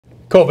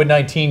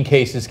COVID-19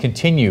 cases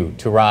continue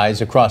to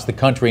rise across the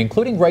country,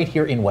 including right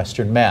here in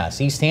Western Mass.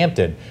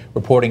 Easthampton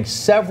reporting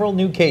several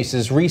new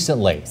cases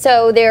recently.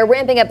 So they're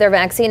ramping up their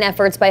vaccine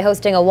efforts by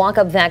hosting a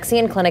walk-up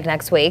vaccine clinic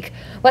next week.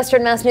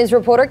 Western Mass News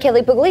reporter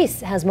Kelly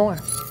Pugliese has more.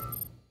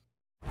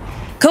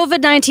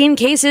 COVID-19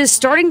 cases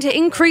starting to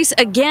increase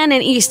again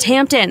in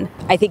Easthampton.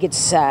 I think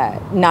it's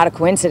not a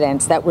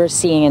coincidence that we're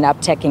seeing an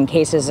uptick in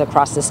cases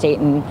across the state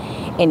in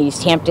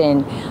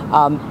Easthampton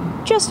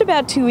just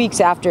about 2 weeks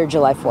after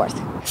July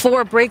 4th.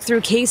 4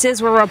 breakthrough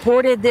cases were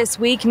reported this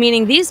week,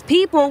 meaning these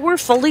people were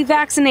fully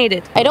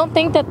vaccinated. I don't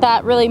think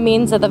that really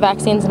means that the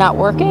vaccine's not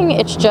working.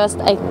 It's just,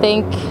 I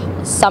think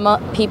some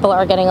people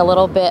are getting a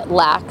little bit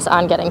lax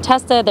on getting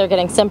tested. They're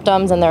getting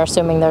symptoms and they're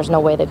assuming there's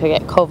no way they could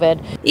get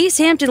COVID.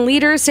 Easthampton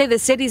leaders say the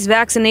city's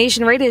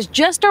vaccination rate is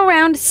just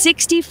around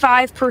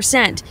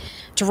 65%.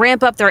 To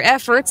ramp up their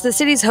efforts, the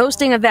city's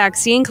hosting a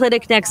vaccine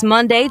clinic next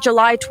Monday,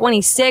 July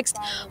 26th,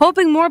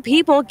 hoping more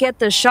people get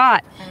the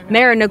shot.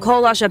 Mayor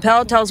Nicole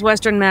LaChapelle tells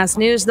Western Mass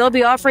News they'll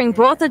be offering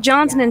both the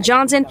Johnson &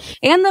 Johnson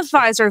and the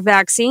Pfizer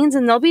vaccines,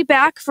 and they'll be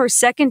back for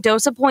second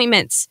dose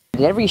appointments.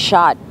 Every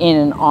shot in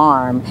an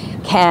arm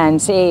can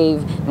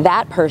save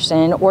that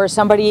person or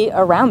somebody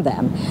around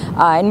them.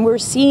 And we're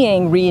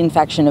seeing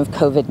reinfection of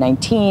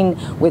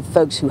COVID-19 with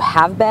folks who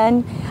have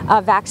been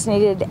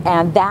vaccinated,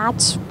 and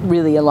that's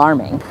really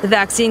alarming. The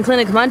vaccine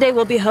clinic Monday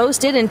will be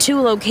hosted in 2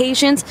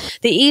 locations,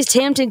 the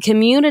Easthampton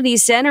Community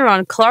Center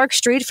on Clark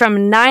Street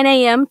from 9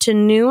 a.m. to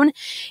noon,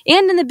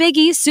 and in the Big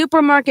East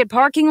Supermarket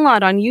parking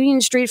lot on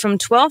Union Street from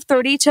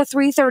 12:30 to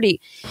 3:30.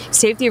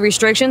 Safety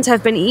restrictions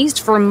have been eased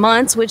for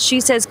months, which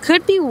she says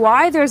could be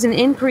why there's an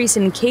increase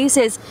in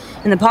cases,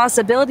 and the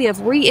possibility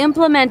of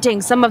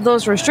re-implementing some of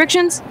those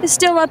restrictions is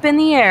still up in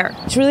the air.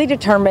 It's really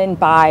determined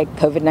by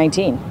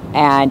COVID-19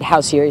 and how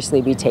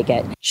seriously we take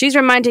it. She's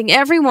reminding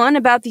everyone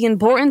about the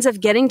importance of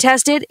getting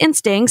tested and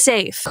staying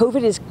safe.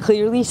 COVID is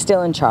clearly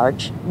still in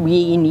charge.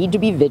 We need to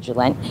be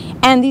vigilant,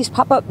 and these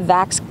pop-up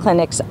vax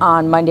clinics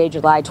on Monday,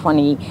 July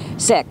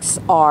 26th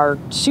are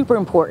super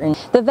important.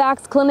 The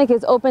Vax Clinic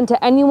is open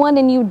to anyone,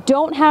 and you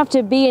don't have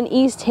to be an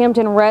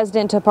Easthampton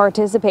resident to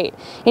participate.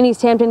 In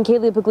Easthampton,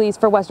 Kelly Pugliese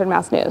for Western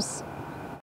Mass News.